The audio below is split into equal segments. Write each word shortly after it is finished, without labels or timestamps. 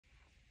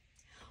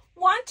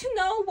Want to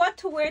know what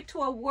to wear to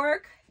a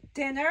work,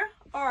 dinner,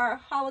 or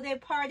holiday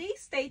party?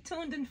 Stay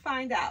tuned and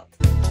find out.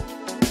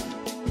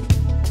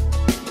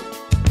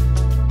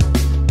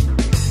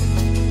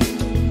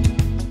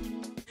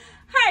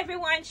 Hi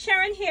everyone,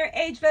 Sharon here,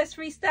 Ageless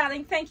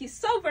Restyling. Thank you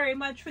so very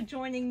much for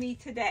joining me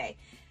today.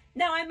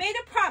 Now, I made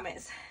a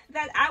promise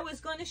that I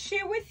was going to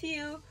share with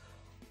you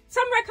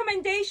some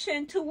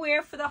recommendation to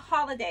wear for the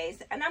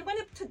holidays, and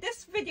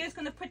this video is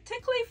going to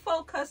particularly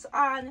focus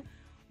on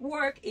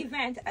work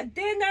event, a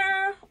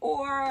dinner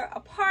or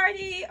a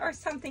party or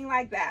something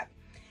like that.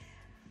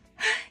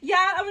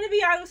 Yeah, I'm going to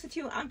be honest with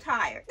you, I'm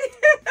tired.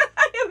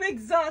 I am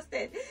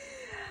exhausted.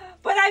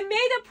 But I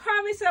made a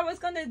promise that I was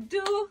going to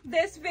do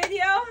this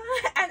video,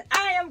 and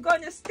I am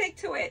going to stick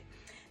to it.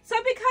 So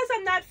because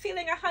I'm not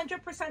feeling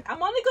 100%,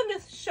 I'm only going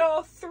to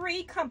show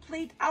 3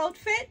 complete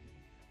outfits.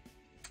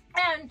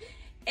 And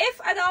if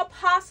at all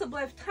possible,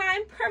 if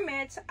time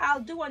permits,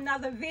 I'll do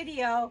another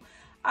video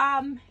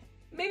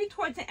maybe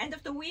towards the end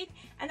of the week,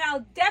 and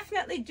I'll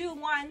definitely do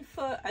one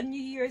for a New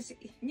Year's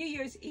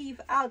Eve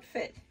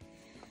outfit.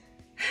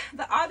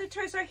 The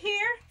auditors are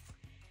here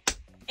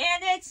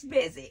and it's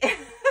busy.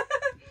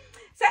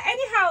 So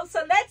anyhow,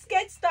 so let's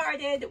get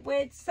started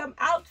with some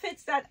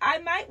outfits that I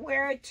might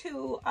wear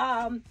to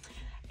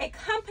a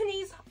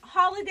company's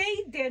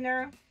holiday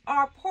dinner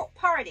or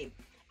party.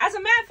 As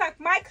a matter of fact,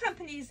 my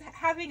company's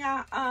having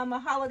a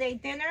holiday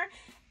dinner,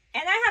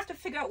 and I have to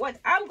figure out what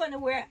I'm going to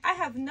wear. I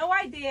have no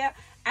idea.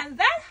 And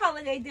that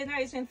holiday dinner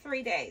is in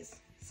 3 days.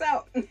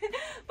 So,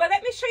 but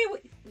let me show you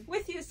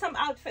with you some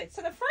outfits.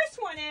 So the first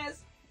one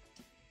is,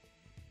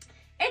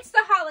 it's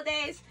the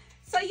holidays.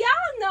 So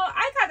y'all know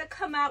I got to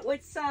come out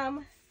with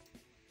some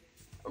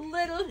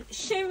little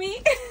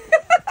shimmy.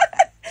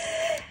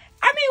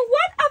 I mean,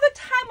 what other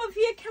time of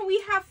year can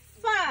we have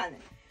fun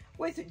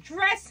with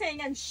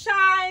dressing and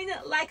shine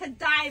like a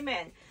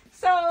diamond?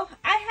 So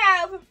I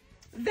have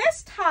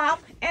this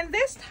top, and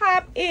this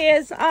top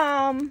is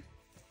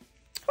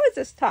who is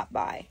this top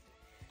by?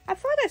 I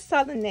thought I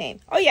saw the name.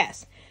 Oh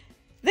yes,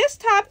 this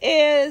top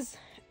is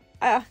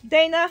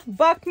Dana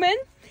Buchman,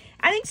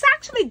 and it's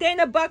actually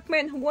Dana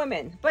Buchman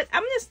woman, but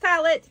I'm gonna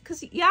style it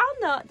because y'all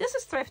know this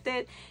is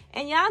thrifted,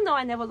 and y'all know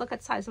I never look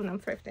at size when I'm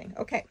thrifting.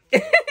 Okay.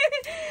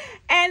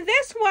 And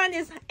this one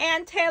is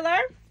Ann Taylor,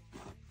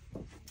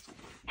 and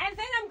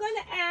then I'm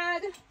gonna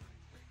add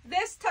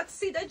this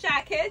tuxedo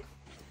jacket.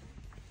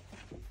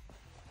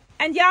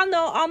 And y'all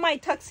know all my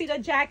tuxedo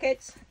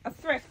jackets are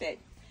thrifted.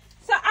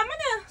 So I'm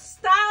going to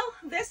style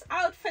this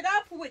outfit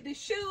up with the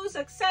shoes,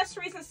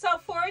 accessories, and so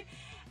forth.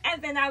 And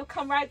then I'll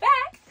come right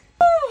back.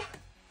 Whew.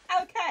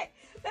 Okay,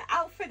 the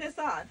outfit is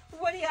on.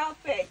 What do y'all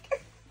think?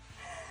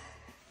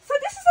 So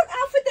this is an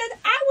outfit that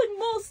I would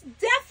most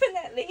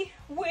definitely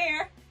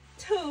wear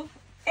to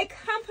a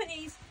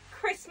company's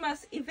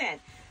Christmas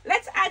event.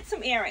 Let's add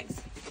some earrings.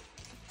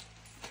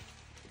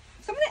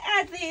 So I'm going to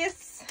add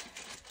these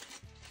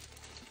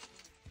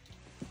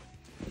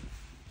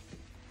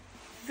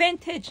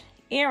vintage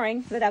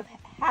earrings that I've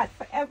had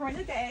forever and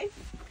a day,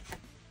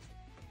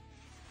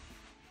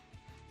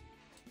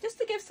 just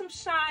to give some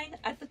shine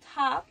at the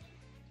top.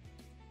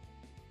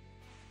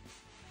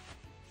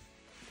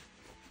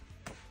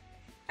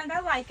 And I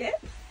like it.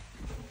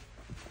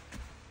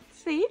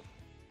 See?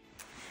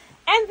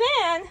 And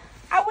then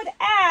I would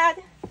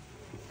add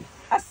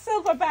a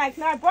silver bag.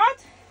 Now I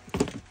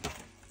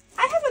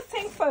have a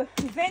thing for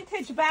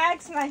vintage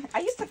bags, and I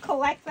used to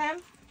collect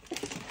them.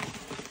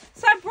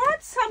 So I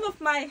brought some of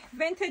my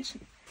vintage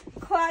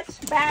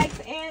clutch bags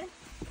in, and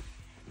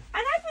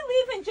I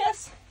believe in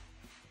just,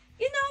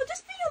 you know,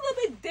 just being a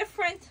little bit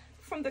different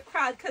from the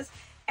crowd, because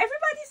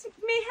everybody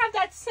may have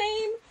that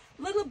same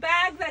little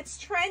bag that's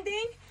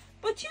trending,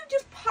 but you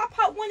just pop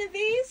out one of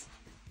these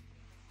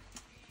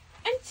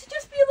and to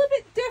just be a little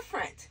bit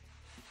different.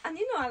 And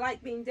you know I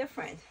like being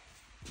different.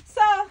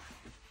 So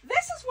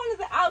this is one of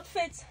the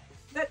outfits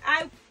that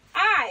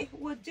I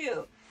would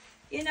do,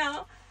 you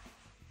know.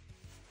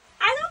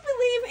 I don't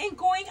believe in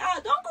going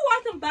out. Don't go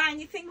out and buy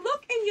anything.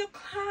 Look in your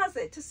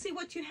closet to see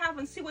what you have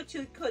and see what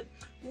you could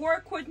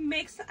work with,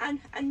 mix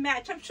and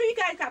match. I'm sure you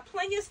guys got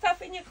plenty of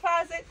stuff in your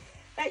closet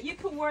that you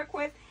can work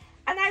with.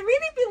 And I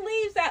really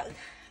believe that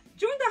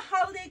during the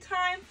holiday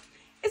time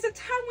is a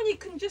time when you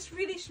can just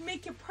really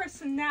make your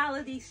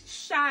personality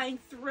shine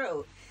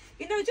through.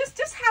 You know, just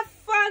have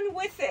fun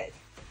with it.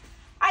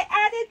 I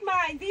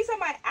added these are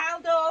my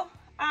Aldo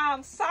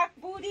sock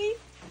bootie,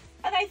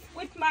 and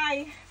with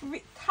my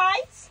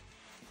tights,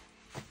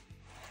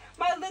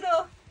 my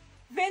little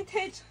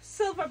vintage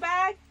silver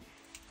bag,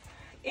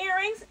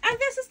 earrings, and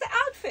this is the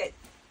outfit.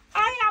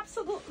 I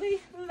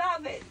absolutely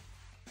love it.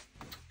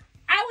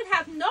 I would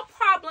have no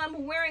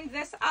problem wearing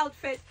this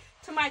outfit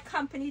to my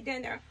company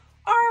dinner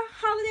or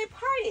holiday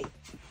party.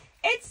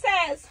 It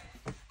says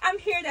I'm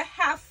here to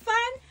have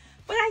fun,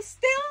 but I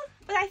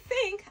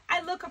think I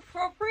look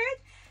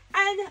appropriate,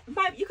 and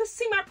you can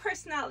see my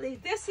personality.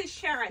 This is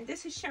Sharon.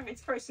 This is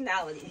Sharon's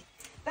personality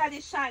that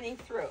is shining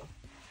through.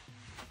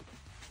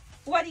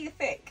 What do you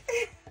think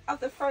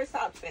of the first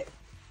outfit?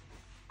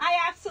 I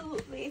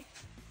absolutely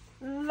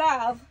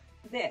love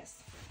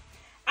this.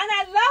 And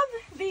I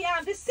love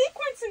the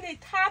sequins in the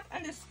top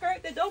and the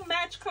skirt. They don't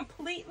match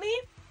completely,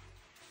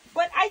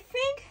 but I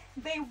think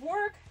they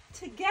work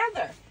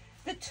together.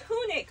 The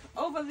tunic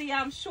over the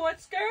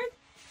short skirt,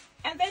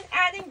 and then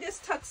adding this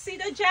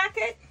tuxedo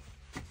jacket,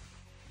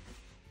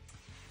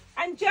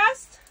 and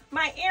just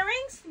my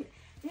earrings.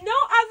 No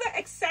other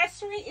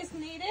accessory is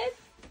needed.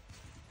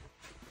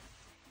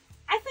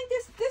 I think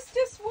this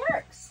just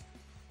works.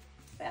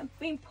 I'm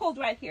being pulled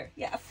right here.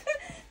 Yeah.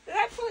 Did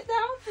I pull it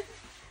down?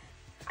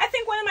 I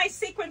think one of my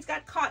sequins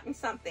got caught in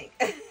something.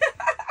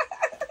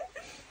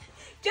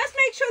 Just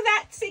make sure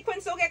that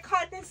sequins don't get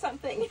caught in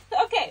something.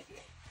 Okay.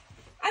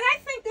 And I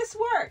think this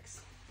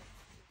works.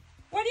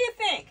 What do you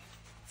think?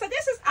 So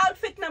this is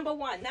outfit number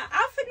 1. Now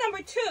outfit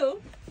number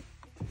 2,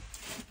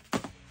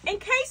 in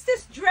case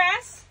this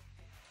dress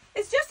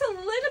is just a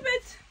little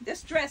bit,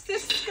 this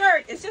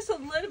skirt is just a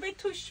little bit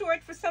too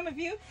short for some of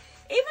you, even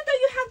though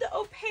you have the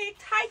opaque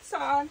tights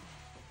on,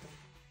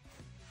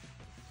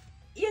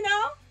 you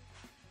know,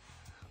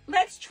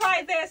 let's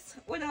try this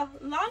with a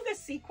longer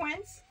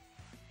sequence.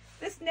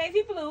 This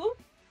navy blue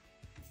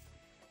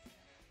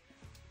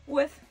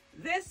with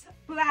this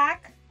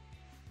black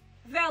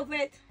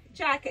velvet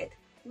jacket.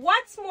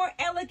 What's more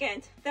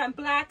elegant than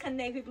black and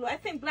navy blue? I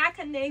think black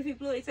and navy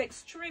blue is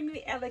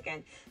extremely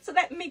elegant. So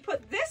let me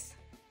put this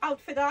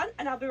outfit on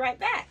and I'll be right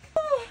back.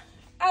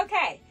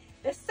 Okay,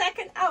 the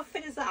second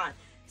outfit is on.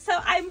 So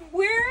I'm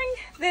wearing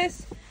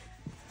this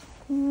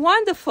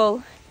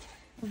wonderful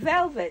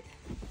velvet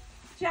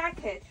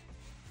jacket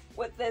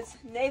with this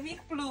navy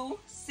blue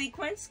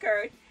sequin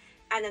skirt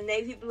and a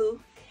navy blue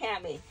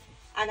cami.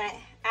 And I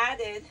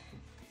added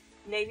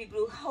navy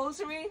blue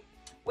hosiery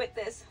with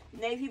this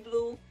navy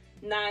blue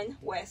 9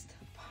 West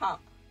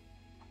pump.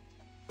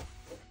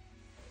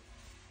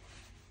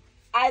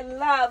 I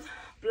love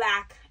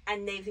black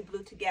and navy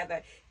blue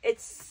together.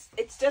 It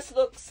just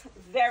looks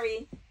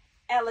very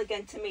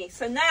elegant to me.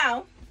 So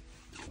now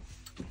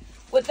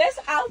with this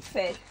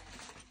outfit,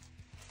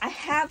 I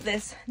have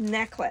this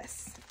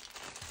necklace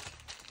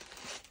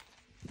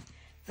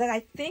that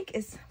I think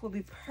will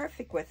be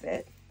perfect with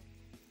it.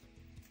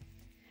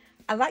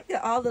 I like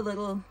all the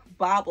little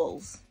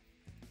baubles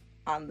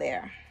on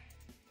there.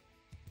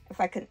 If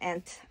I can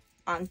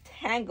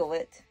untangle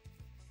it,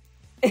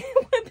 it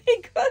would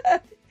be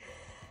good.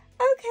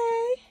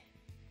 Okay,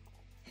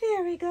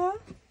 here we go.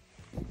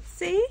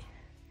 See?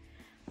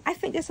 I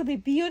think this will be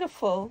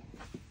beautiful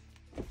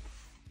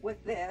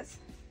with this.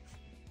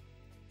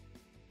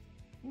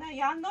 Now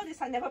y'all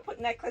notice I never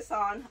put necklace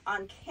on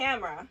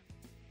camera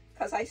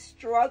because I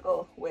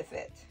struggle with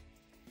it.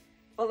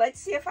 Well, let's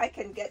see if I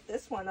can get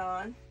this one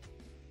on.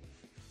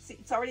 See,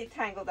 it's already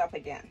tangled up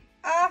again.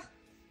 Ah,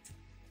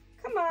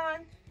 come on.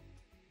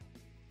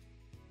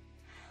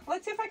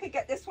 Let's see if I could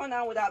get this one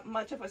on without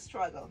much of a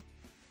struggle.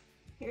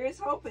 Here's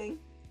hoping.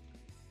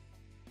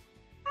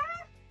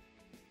 Ah.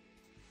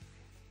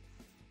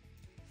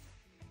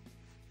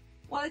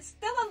 Well, it's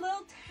still a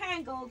little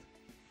tangled,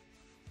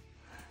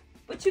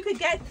 but you could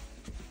get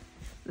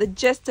the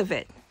gist of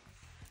it.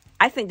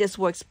 I think this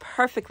works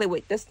perfectly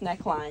with this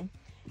neckline.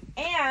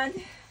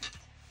 And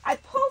I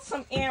pulled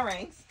some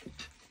earrings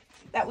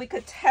that we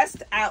could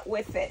test out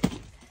with it.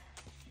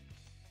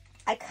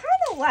 I kind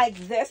of like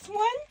this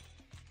one.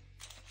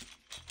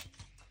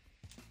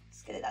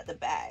 Let's get it out of the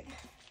bag.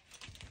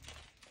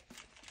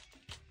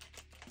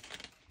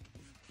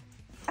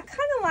 I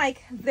kind of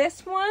like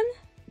this one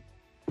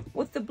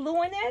with the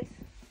blue in it.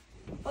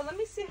 But let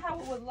me see how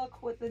it would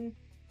look with the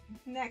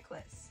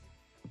necklace.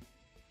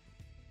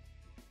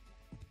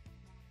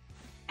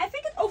 I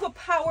think it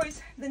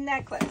overpowers the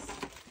necklace.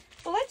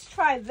 But let's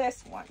try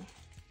this one.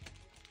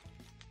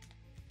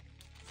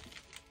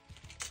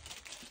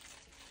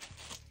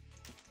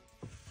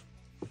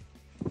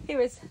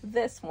 Here is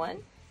this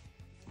one.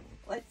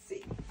 Let's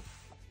see.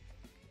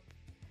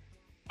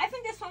 I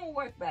think this one will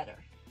work better.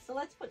 So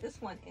let's put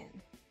this one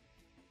in.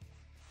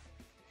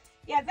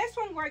 Yeah, this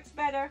one works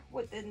better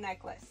with the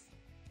necklace.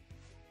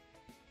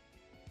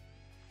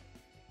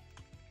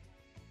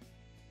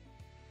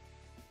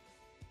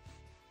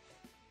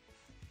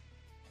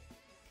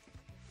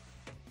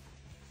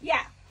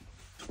 Yeah,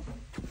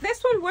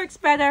 this one works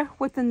better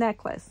with the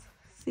necklace.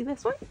 See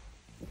this one?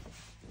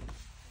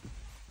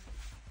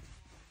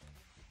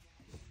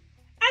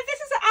 And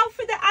this is an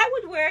outfit that I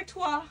would wear to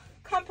a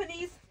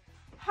company's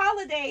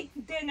holiday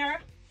dinner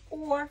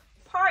or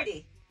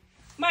party.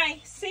 My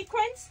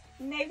sequins,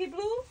 navy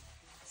blue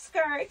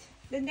skirt,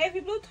 the navy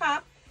blue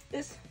top,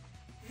 this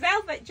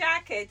velvet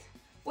jacket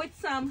with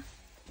some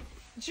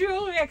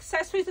jewelry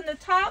accessories in the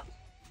top,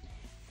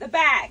 the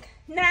bag.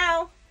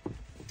 Now,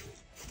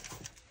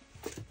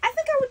 I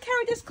think I would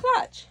carry this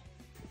clutch.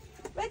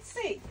 Let's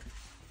see.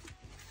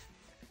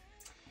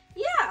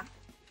 Yeah,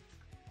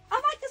 I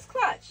like this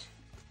clutch.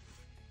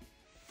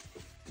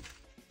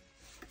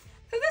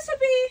 So this would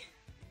be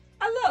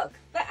a look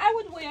that I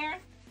would wear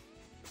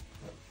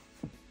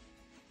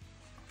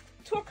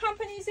to a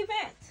company's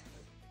event.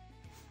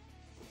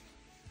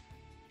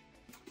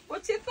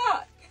 What's your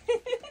thought?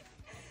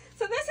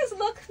 So this is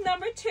look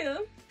number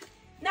 2.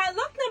 Now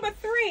look number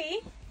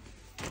 3.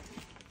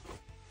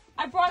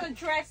 I brought a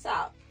dress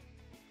out.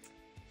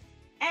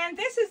 And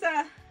this is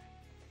a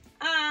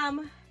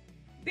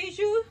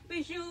Bisou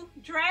Bisou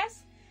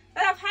dress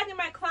that I've had in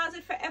my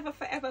closet forever.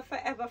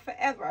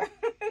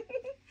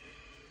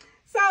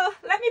 So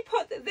let me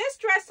put this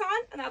dress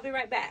on and I'll be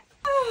right back.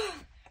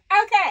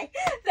 Okay,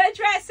 the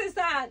dress is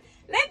on.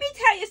 Let me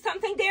tell you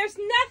something. There's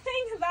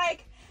nothing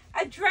like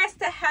a dress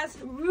that has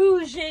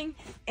rouging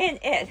in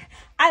it.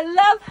 I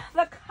love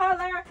the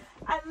color.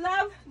 I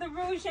love the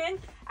rouging.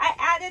 I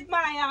added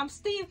my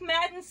Steve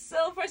Madden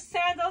silver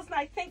sandals, and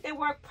I think they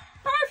work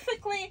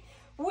perfectly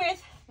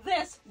with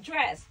this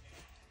dress.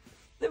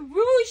 The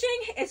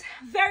rouging is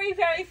very,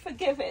 very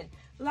forgiving.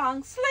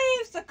 Long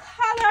sleeves, the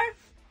color,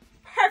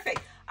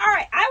 perfect. All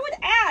right, I would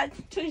add,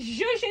 to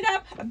zhuzh it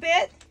up a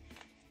bit,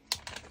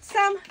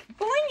 some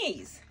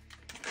blingies.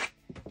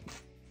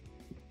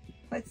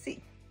 Let's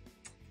see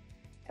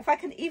if I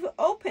can even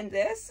open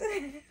this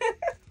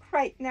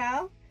right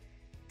now.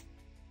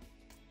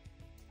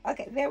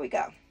 Okay, there we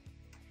go.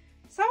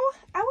 So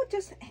I would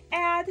just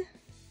add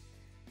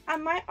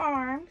on my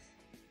arms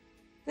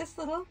this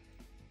little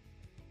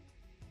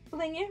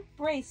blingy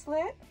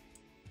bracelet.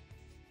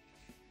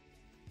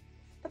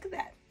 Look at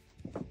that.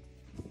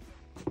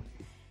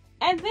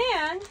 And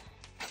then,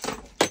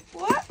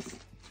 whoops,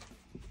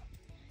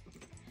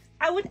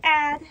 I would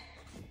add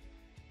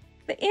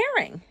the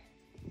earring.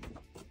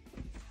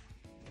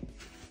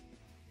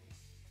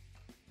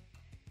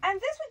 And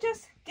this would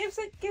just gives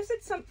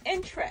it some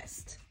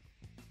interest.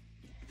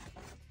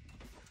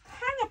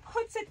 Kind of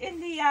puts it in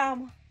the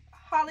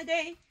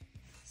holiday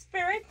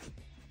spirit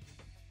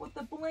with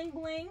the bling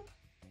bling.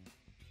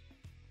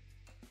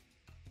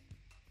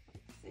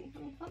 Let's see,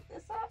 let me hook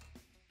this up.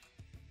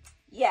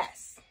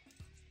 Yes.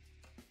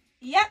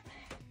 Yep.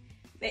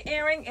 The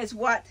earring is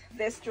what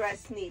this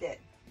dress needed.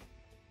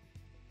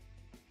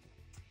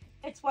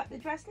 It's what the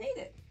dress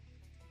needed.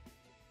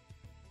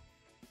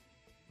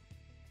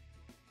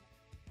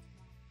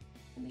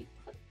 Let me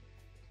put,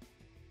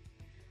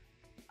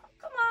 oh,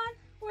 come on,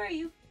 where are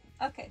you?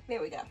 Okay,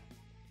 there we go.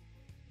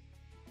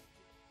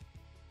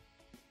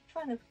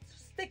 Trying to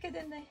stick it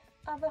in the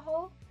other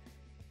hole.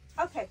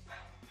 Okay,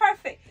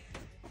 perfect.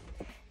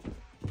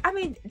 I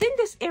mean, didn't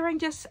this earring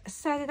just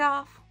set it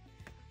off?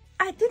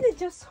 Didn't it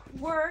just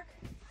work?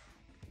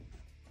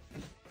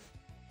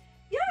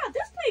 Yeah,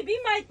 this may be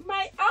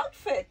my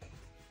outfit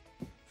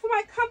for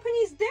my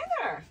company's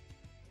dinner.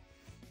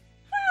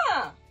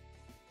 Huh.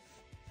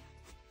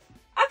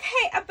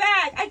 Okay, a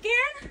bag.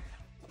 Again,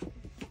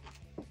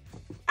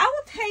 I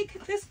will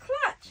take this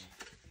clutch.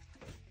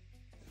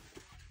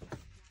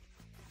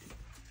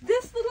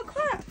 This little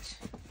clutch.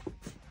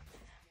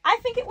 I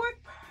think it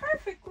worked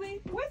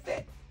perfectly with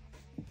it.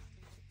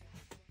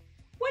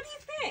 What do you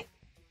think?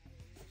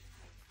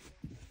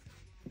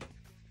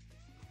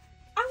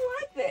 I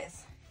like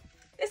this.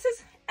 This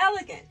is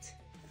elegant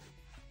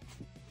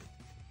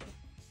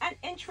and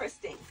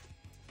interesting.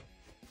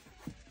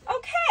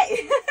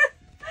 Okay.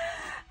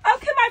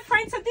 Okay, my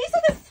friends, so these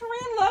are the 3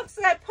 looks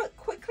that I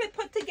quickly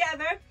put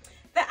together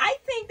that I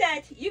think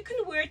that you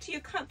can wear to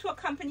a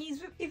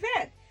company's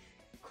event,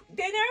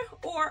 dinner,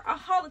 or a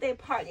holiday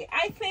party.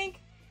 I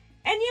think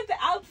any of the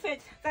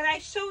outfits that I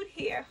showed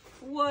here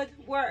would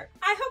work.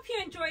 I hope you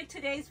enjoyed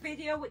today's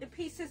video with the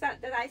pieces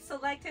that I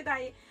selected.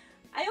 I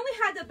only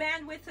had the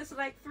bandwidth to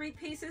select 3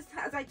 pieces.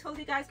 As I told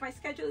you guys, my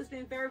schedule has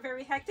been very,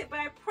 very hectic, but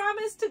I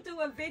promised to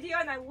do a video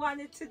and I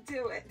wanted to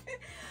do it.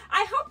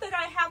 I hope that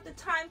I have the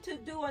time to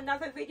do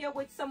another video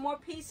with some more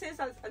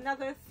pieces,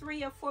 another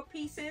 3 or 4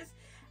 pieces,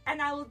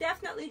 and I will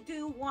definitely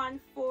do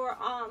one for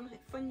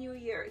New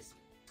Year's.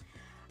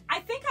 I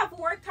think I've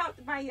worked out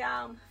my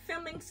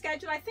filming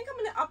schedule. I think I'm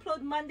going to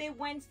upload Monday,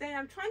 Wednesday.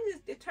 I'm trying to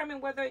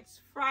determine whether it's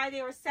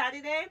Friday or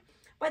Saturday,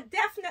 but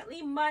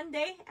definitely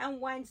Monday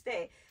and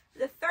Wednesday.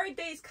 The 3rd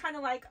day is kind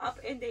of like up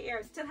in the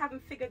air. Still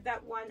haven't figured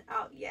that one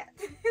out yet.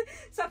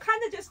 So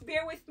kind of just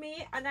bear with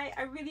me, and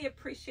I really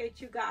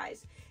appreciate you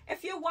guys.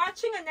 If you're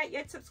watching and not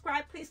yet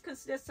subscribed, please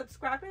consider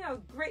subscribing. I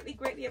would greatly,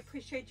 greatly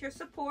appreciate your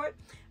support.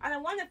 And I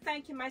want to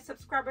thank you, my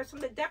subscribers, from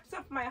the depths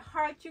of my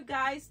heart, you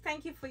guys.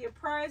 Thank you for your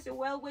prayers, your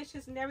well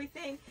wishes, and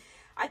everything.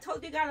 I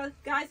told you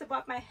guys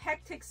about my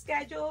hectic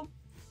schedule,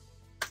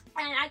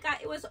 and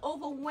it was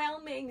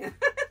overwhelming.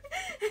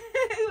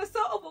 It was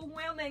so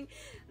overwhelming,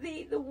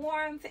 the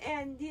warmth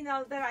and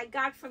that I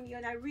got from you,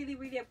 and I really,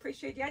 really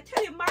appreciate you. I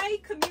tell you, my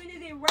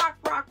community rock.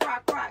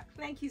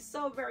 Thank you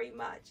so very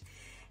much.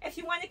 If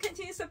you want to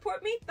continue to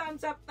support me,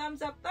 thumbs up,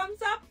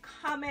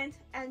 comment,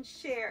 and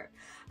share.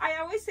 I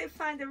always say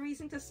find a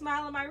reason to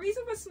smile, and my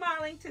reason for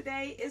smiling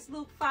today is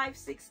Luke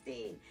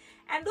 5:16.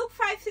 And Luke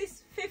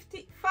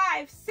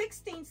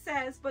 5:16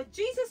 says, "But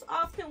Jesus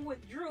often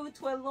withdrew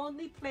to a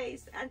lonely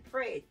place and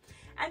prayed."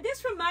 And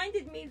this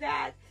reminded me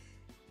that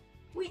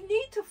we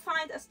need to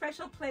find a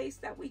special place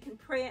that we can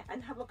pray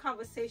and have a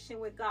conversation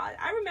with God.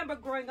 I remember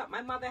growing up,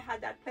 my mother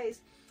had that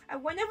place.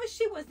 And whenever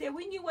she was there,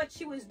 we knew what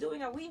she was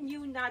doing and we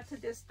knew not to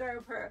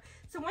disturb her.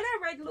 So when I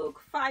read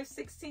Luke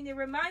 5:16, it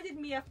reminded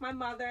me of my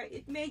mother.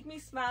 It made me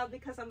smile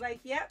because I'm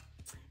like, yep,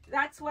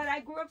 that's what I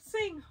grew up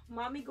seeing.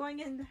 Mommy going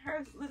in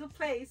her little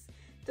place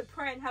to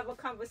pray and have a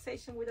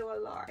conversation with our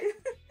Lord.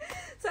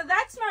 So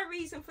that's my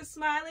reason for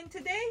smiling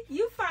today.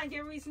 You find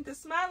your reason to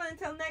smile.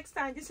 Until next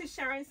time, this is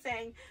Sharon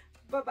saying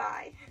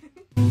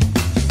bye-bye.